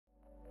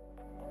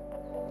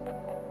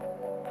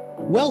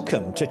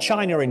Welcome to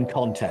China in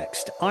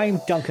Context.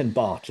 I'm Duncan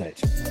Bartlett.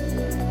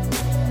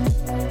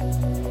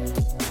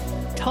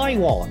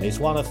 Taiwan is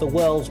one of the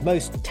world's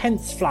most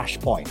tense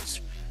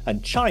flashpoints,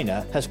 and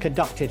China has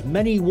conducted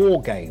many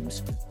war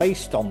games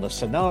based on the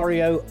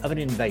scenario of an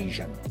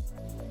invasion.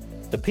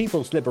 The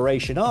People's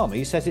Liberation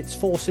Army says its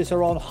forces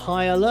are on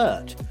high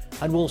alert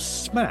and will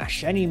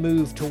smash any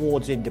move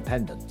towards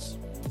independence.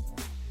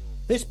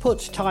 This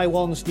puts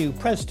Taiwan's new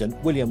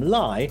president, William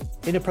Lai,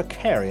 in a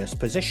precarious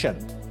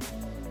position.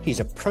 He's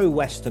a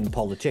pro-Western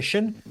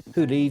politician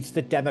who leads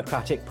the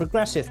Democratic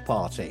Progressive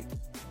Party.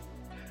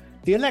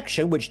 The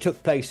election, which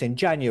took place in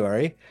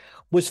January,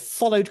 was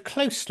followed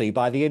closely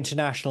by the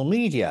international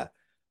media,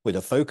 with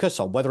a focus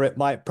on whether it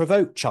might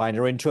provoke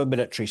China into a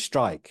military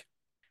strike.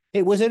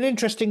 It was an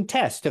interesting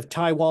test of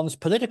Taiwan's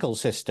political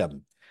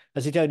system,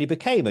 as it only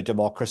became a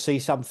democracy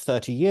some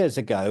 30 years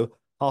ago,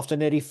 after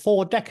nearly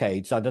 4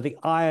 decades under the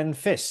iron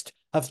fist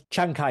of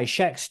Chiang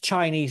Kai-shek's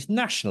Chinese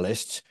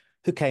nationalists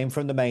who came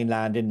from the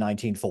mainland in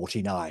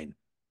 1949.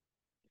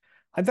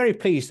 I'm very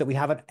pleased that we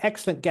have an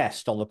excellent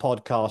guest on the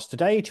podcast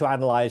today to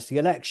analyse the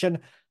election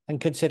and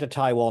consider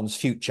Taiwan's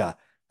future,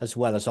 as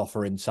well as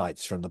offer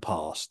insights from the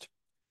past.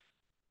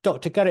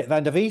 Dr Gerrit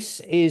van der Wies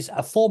is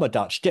a former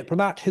Dutch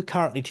diplomat who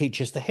currently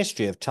teaches the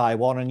history of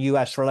Taiwan and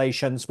US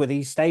relations with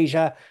East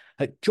Asia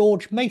at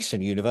George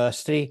Mason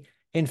University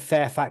in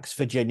Fairfax,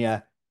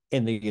 Virginia,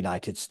 in the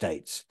United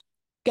States.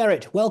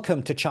 Gerrit,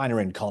 welcome to China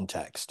in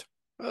Context.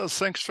 Well,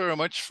 thanks very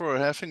much for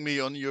having me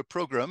on your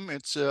program.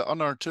 It's an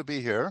honor to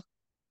be here.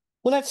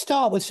 Well, let's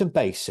start with some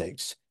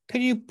basics.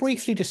 Can you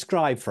briefly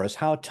describe for us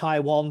how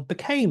Taiwan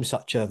became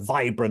such a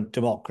vibrant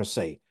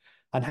democracy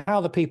and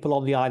how the people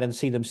on the island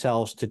see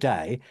themselves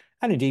today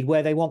and indeed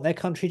where they want their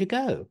country to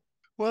go?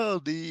 Well,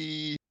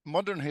 the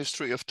modern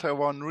history of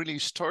Taiwan really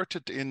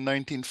started in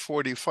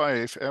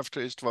 1945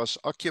 after it was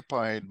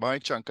occupied by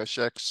Chiang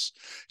Kai-shek's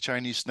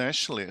Chinese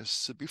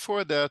nationalists.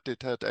 Before that,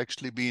 it had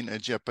actually been a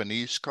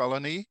Japanese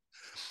colony.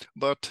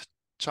 But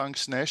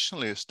Chiang's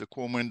nationalists, the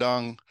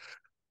Kuomintang,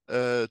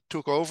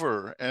 took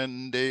over,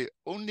 and they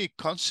only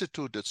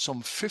constituted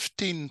some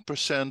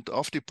 15%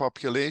 of the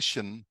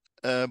population,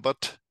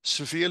 but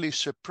severely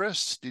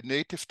suppressed the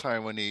native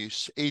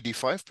Taiwanese,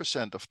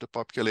 85% of the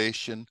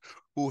population,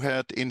 who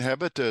had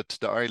inhabited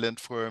the island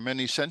for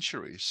many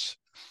centuries.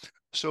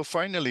 So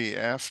finally,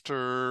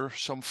 after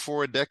some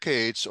 4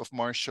 decades of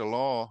martial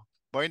law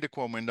by the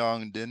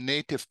Kuomintang, the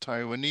native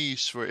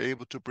Taiwanese were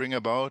able to bring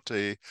about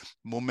a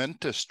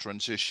momentous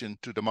transition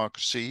to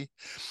democracy.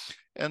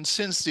 And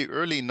since the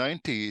early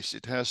 90s,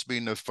 it has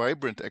been a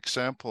vibrant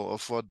example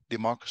of what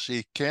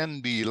democracy can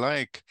be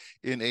like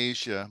in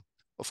Asia,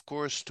 of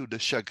course, to the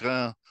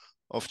chagrin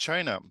of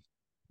China.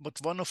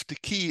 But one of the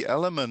key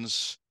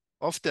elements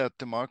of that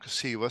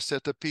democracy was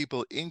that the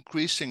people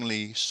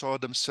increasingly saw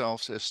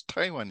themselves as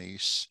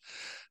Taiwanese.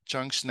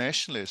 Chiang's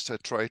nationalists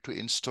had tried to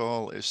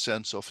install a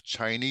sense of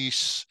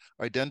Chinese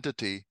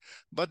identity,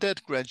 but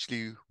that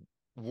gradually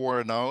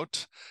worn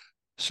out.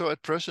 So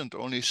at present,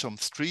 only some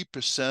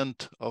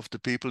 3% of the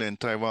people in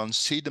Taiwan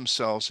see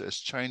themselves as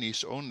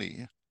Chinese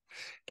only.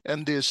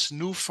 And this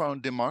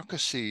newfound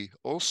democracy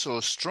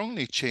also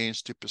strongly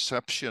changed the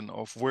perception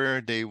of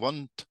where they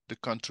want the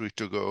country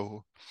to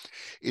go.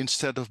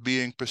 Instead of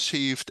being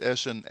perceived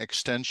as an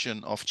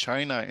extension of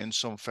China in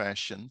some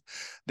fashion,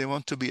 they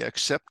want to be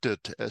accepted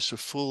as a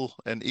full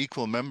and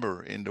equal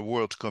member in the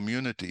world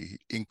community,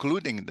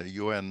 including the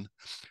UN.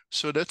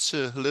 So that's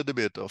a little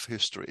bit of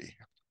history.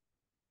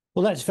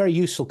 Well, that's very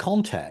useful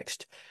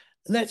context.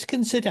 Let's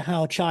consider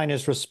how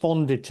China's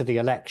responded to the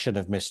election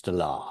of Mr.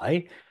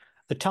 Lai.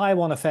 The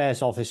Taiwan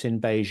Affairs Office in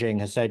Beijing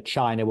has said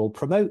China will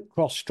promote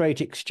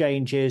cross-strait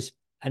exchanges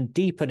and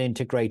deepen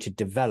integrated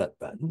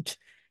development.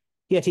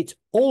 Yet it's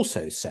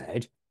also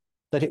said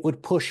that it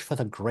would push for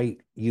the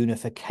great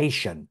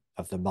unification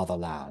of the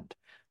motherland.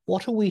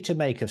 What are we to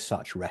make of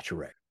such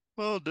rhetoric?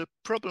 Well, the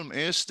problem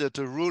is that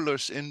the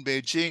rulers in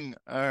Beijing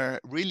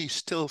are really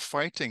still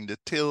fighting the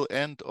tail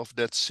end of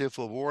that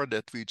civil war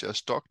that we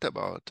just talked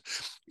about,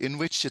 in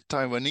which the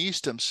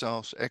Taiwanese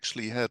themselves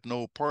actually had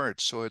no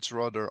part, so it's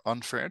rather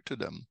unfair to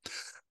them.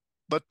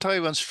 But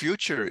Taiwan's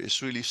future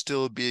is really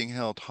still being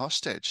held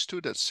hostage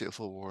to that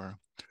civil war.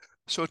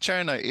 So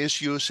China is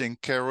using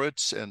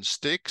carrots and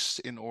sticks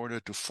in order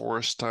to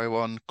force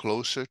Taiwan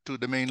closer to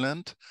the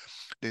mainland.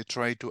 They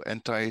try to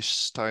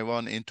entice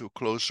Taiwan into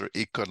closer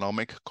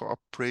economic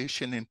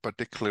cooperation, in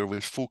particular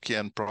with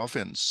Fujian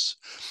province.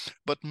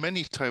 But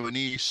many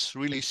Taiwanese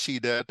really see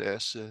that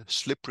as a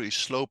slippery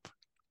slope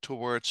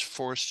towards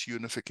forced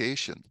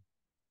unification.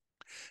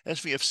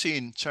 As we have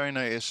seen,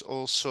 China is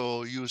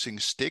also using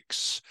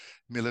sticks,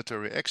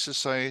 military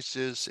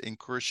exercises,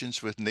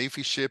 incursions with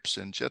Navy ships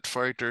and jet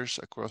fighters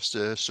across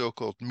the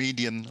so-called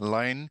median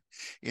line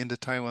in the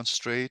Taiwan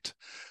Strait,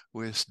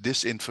 with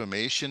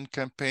disinformation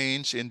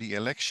campaigns in the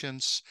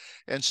elections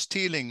and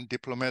stealing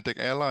diplomatic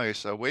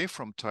allies away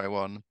from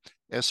Taiwan,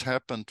 as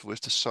happened with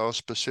the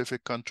South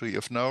Pacific country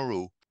of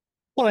Nauru.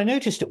 Well, I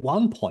noticed at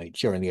one point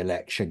during the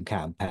election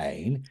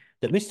campaign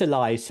that Mr.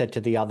 Lai said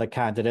to the other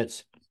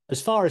candidates,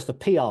 As far as the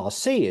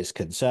PRC is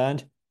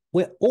concerned,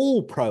 we're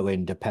all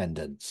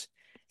pro-independence.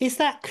 Is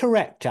that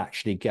correct,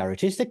 actually,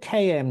 Gerrit? Is the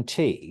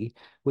KMT,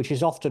 which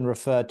is often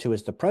referred to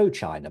as the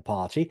pro-China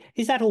party,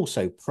 is that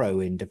also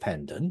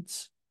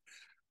pro-independence?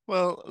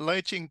 Well,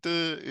 Lai Ching-te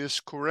is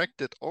correct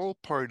that all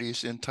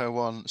parties in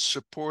Taiwan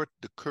support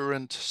the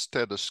current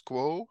status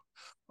quo,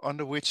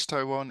 under which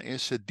Taiwan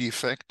is a de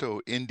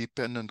facto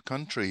independent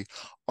country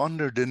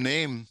under the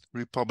name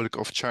Republic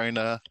of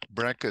China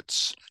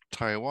brackets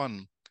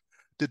Taiwan.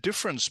 The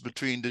difference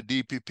between the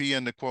DPP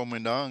and the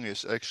Kuomintang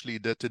is actually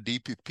that the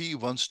DPP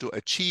wants to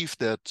achieve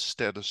that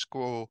status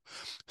quo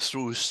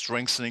through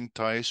strengthening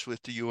ties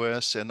with the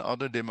US and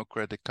other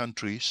democratic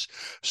countries,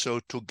 so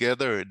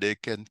together they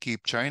can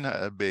keep China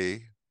at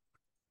bay.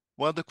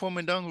 While the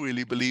Kuomintang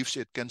really believes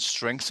it can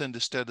strengthen the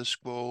status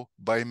quo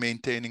by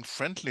maintaining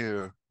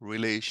friendlier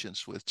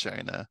relations with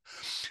China.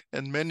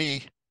 And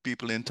many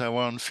people in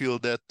Taiwan feel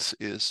that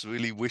is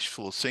really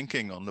wishful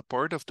thinking on the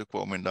part of the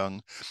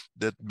Kuomintang,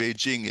 that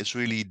Beijing is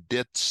really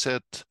dead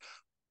set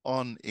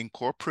on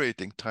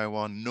incorporating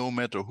Taiwan no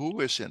matter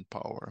who is in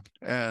power.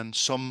 And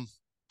some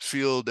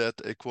feel that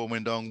a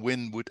Kuomintang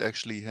win would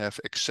actually have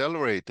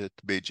accelerated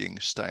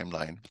Beijing's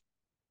timeline.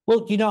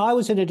 Well, I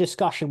was in a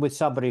discussion with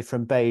somebody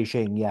from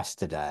Beijing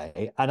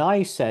yesterday, and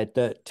I said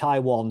that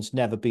Taiwan's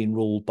never been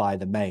ruled by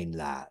the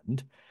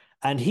mainland.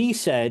 And he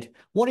said,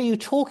 "What are you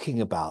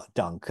talking about,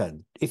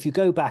 Duncan? If you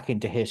go back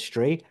into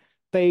history,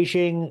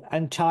 Beijing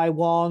and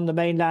Taiwan, the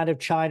mainland of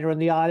China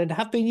and the island,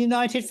 have been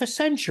united for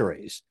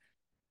centuries.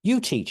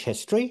 You teach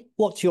history.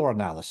 What's your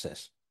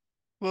analysis?"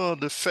 Well,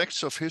 the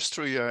facts of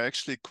history are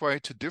actually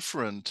quite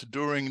different.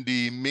 During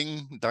the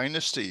Ming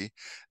Dynasty,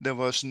 there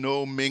was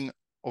no Ming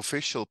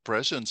official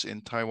presence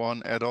in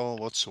Taiwan at all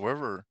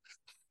whatsoever.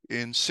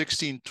 In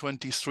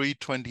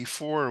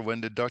 1623-24,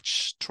 when the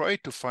Dutch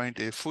tried to find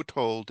a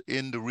foothold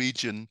in the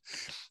region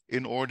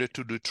in order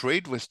to do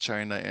trade with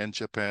China and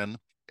Japan,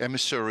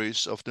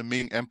 emissaries of the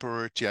Ming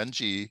Emperor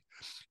Tianji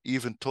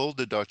even told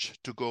the Dutch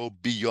to go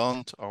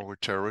beyond our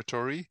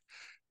territory.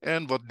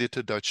 And what did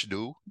the Dutch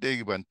do?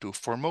 They went to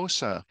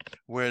Formosa,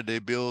 where they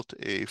built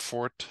a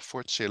fort,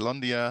 Fort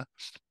Zeelandia,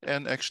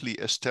 and actually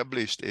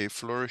established a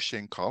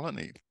flourishing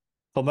colony.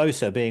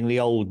 Formosa being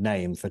the old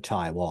name for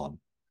Taiwan.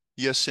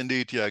 Yes,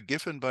 indeed, yeah,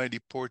 given by the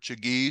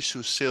Portuguese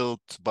who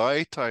sailed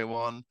by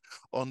Taiwan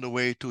on the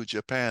way to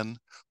Japan,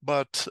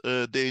 but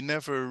they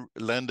never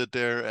landed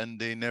there and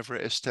they never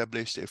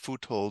established a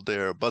foothold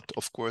there. But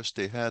of course,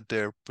 they had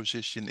their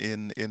position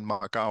in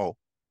Macau.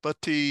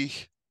 But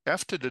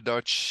after the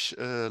Dutch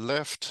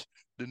left,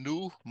 the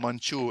new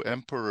Manchu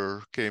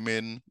emperor came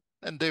in,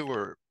 and they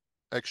were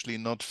actually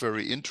not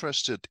very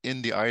interested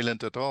in the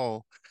island at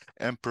all.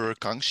 Emperor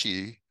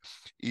Kangxi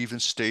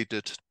even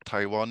stated,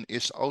 "Taiwan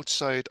is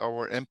outside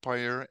our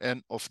empire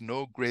and of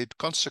no great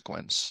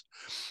consequence."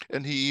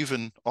 And he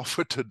even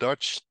offered the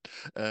Dutch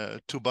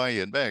to buy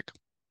it back.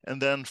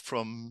 And then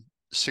from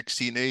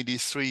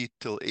 1683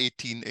 till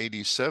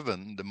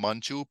 1887, the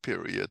Manchu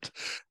period,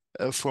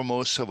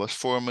 Formosa was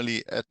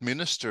formally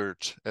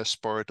administered as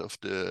part of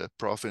the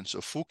province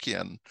of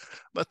Fujian.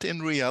 But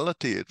in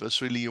reality, it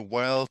was really a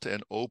wild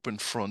and open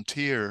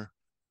frontier.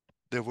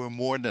 There were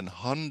more than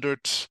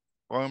 100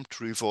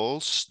 armed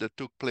revolts that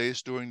took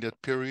place during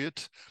that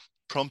period,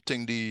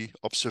 prompting the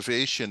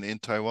observation in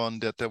Taiwan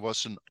that there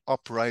was an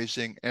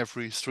uprising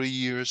every 3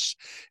 years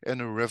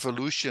and a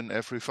revolution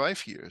every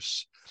 5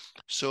 years.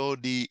 So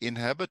the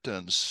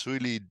inhabitants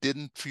really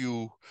didn't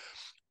view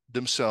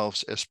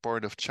themselves as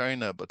part of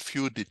China, but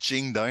viewed the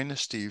Qing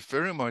dynasty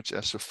very much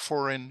as a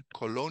foreign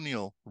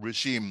colonial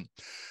regime,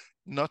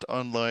 not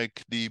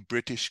unlike the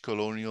British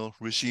colonial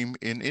regime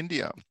in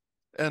India.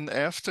 And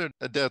after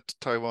that,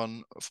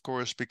 Taiwan, of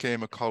course,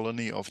 became a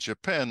colony of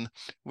Japan,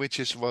 which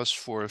was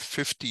for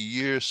 50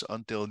 years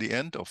until the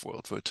end of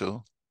World War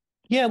II.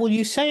 Yeah, well,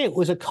 you say it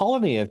was a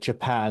colony of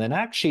Japan, and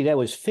actually there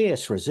was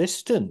fierce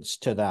resistance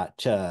to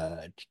that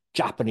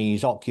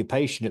Japanese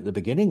occupation at the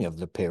beginning of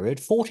the period.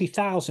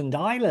 40,000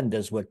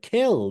 islanders were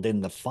killed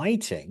in the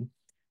fighting.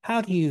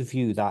 How do you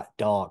view that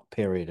dark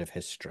period of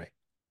history?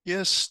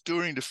 Yes,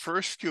 during the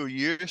first few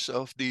years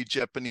of the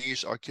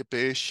Japanese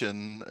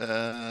occupation,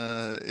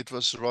 it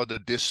was rather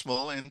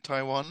dismal in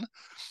Taiwan.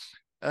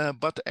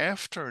 But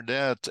after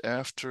that,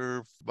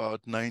 after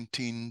about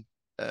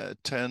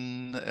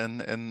 1910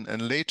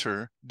 and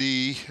later,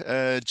 the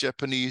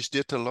Japanese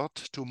did a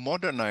lot to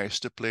modernize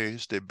the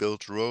place. They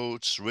built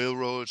roads,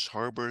 railroads,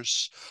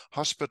 harbors,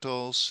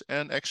 hospitals,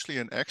 and actually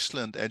an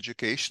excellent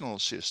educational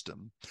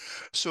system.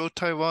 So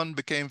Taiwan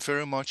became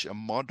very much a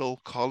model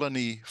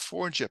colony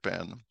for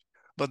Japan.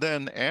 But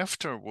then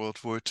after World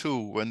War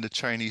II, when the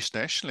Chinese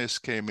nationalists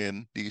came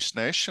in, these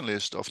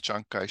nationalists of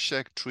Chiang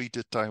Kai-shek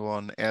treated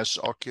Taiwan as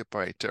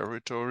occupied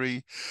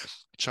territory.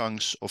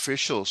 Chiang's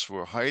officials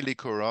were highly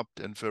corrupt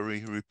and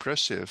very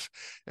repressive,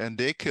 and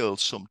they killed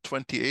some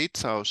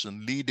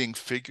 28,000 leading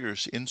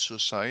figures in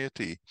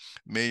society,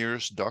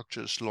 mayors,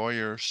 doctors,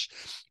 lawyers,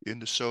 in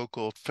the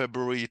so-called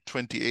February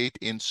 28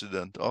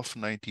 incident of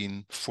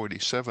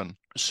 1947.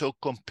 So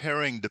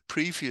comparing the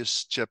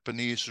previous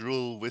Japanese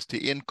rule with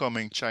the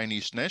incoming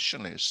Chinese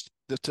nationalists,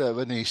 the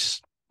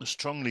Taiwanese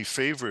strongly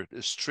favored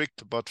a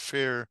strict but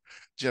fair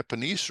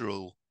Japanese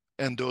rule.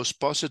 And those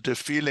positive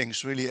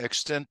feelings really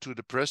extend to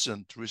the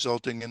present,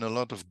 resulting in a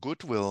lot of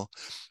goodwill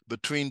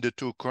between the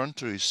two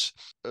countries,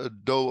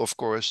 though, of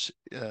course,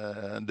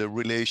 the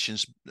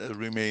relations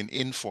remain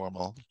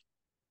informal.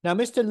 Now,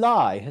 Mr.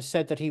 Lai has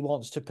said that he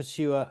wants to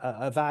pursue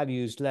a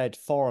values-led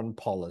foreign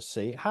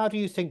policy. How do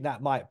you think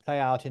that might play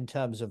out in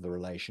terms of the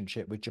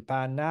relationship with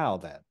Japan now,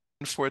 then?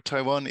 For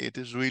Taiwan, it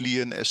is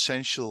really an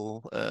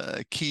essential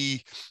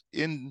key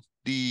in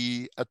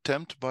the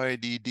attempt by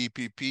the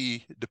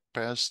DPP, the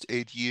past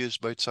 8 years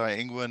by Tsai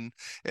Ing-wen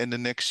and the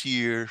next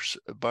years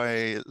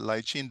by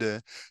Lai Ching-te,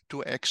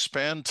 to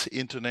expand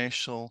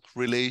international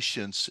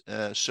relations,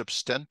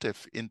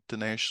 substantive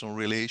international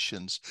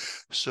relations.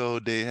 So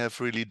they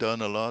have really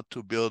done a lot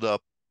to build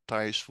up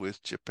ties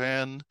with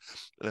Japan,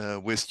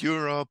 with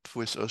Europe,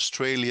 with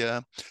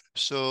Australia.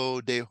 So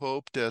they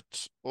hope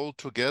that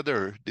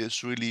altogether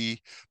this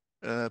really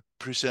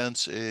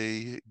presents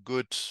a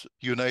good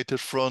united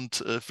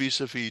front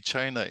vis-a-vis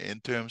China in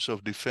terms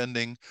of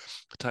defending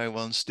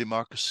Taiwan's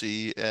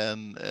democracy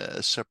and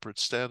separate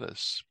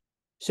status.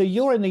 So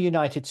you're in the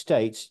United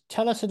States.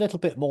 Tell us a little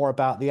bit more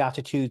about the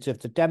attitudes of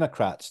the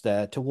Democrats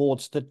there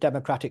towards the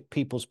Democratic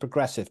People's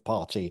Progressive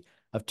Party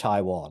of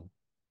Taiwan.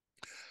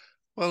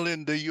 Well,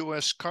 in the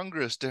US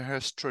Congress, there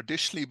has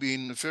traditionally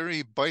been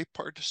very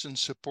bipartisan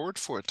support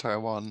for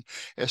Taiwan,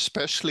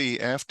 especially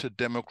after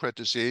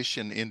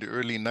democratization in the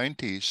early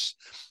 90s.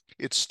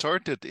 It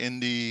started in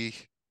the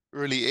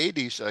early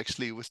 80s,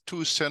 actually, with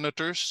two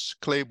senators,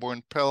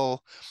 Claiborne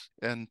Pell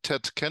and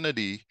Ted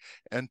Kennedy,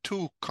 and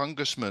two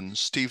congressmen,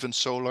 Stephen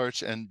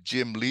Solarz and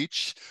Jim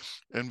Leach.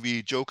 And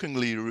we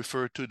jokingly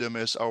refer to them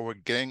as our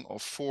gang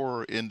of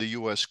four in the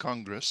US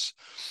Congress.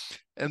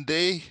 And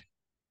they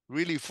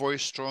really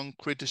voiced strong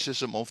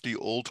criticism of the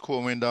old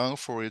Kuomintang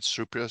for its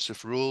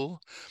repressive rule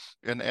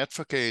and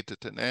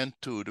advocated an end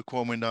to the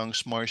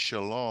Kuomintang's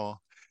martial law.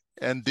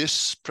 And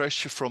this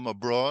pressure from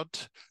abroad,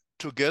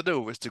 together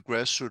with the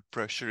grassroots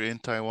pressure in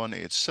Taiwan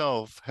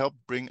itself,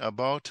 helped bring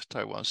about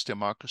Taiwan's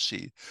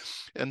democracy.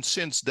 And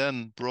since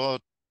then,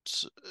 broad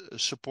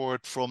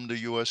support from the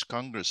US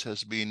Congress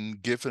has been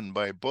given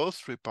by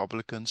both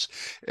Republicans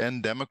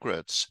and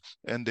Democrats,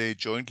 and they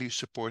jointly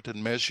supported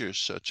measures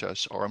such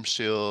as arms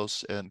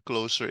sales and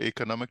closer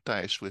economic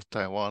ties with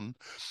Taiwan,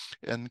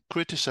 and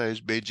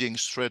criticized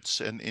Beijing's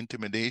threats and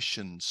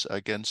intimidations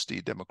against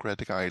the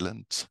democratic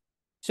island.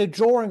 So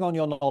drawing on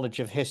your knowledge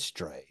of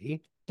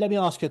history, let me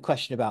ask you a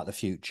question about the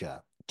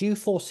future. Do you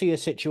foresee a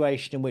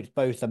situation in which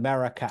both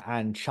America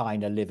and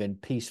China live in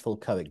peaceful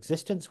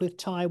coexistence with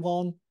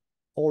Taiwan?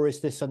 Or is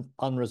this an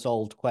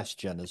unresolved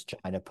question, as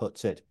China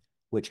puts it,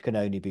 which can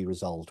only be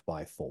resolved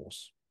by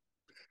force?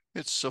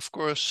 It's, of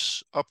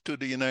course, up to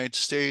the United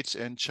States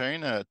and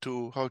China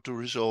to how to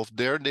resolve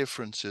their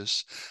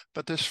differences.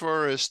 But as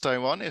far as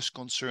Taiwan is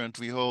concerned,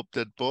 we hope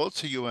that both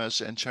the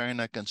US and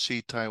China can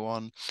see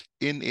Taiwan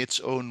in its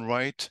own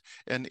right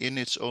and in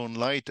its own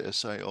light,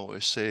 as I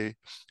always say.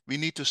 We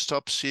need to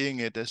stop seeing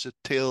it as a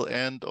tail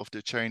end of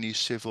the Chinese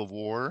Civil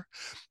War,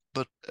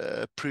 but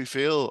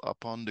prevail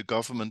upon the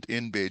government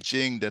in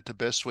Beijing that the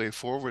best way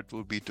forward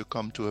would be to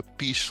come to a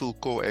peaceful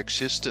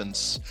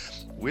coexistence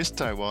with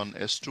Taiwan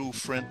as true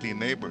friendly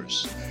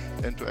neighbors,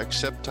 and to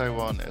accept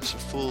Taiwan as a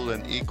full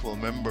and equal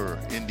member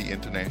in the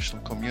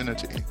international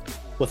community.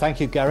 Well, thank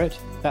you, Gerrit.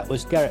 That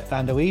was Gerrit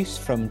van der Wees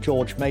from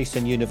George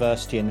Mason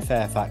University in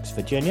Fairfax,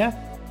 Virginia.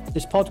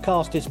 This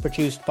podcast is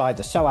produced by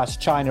the SOAS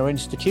China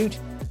Institute,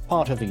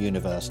 part of the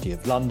University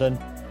of London,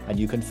 and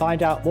you can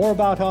find out more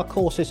about our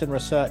courses and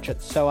research at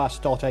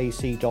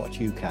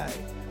soas.ac.uk.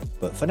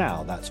 But for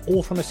now, that's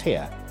all from us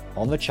here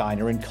on the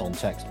China in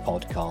Context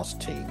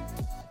podcast team.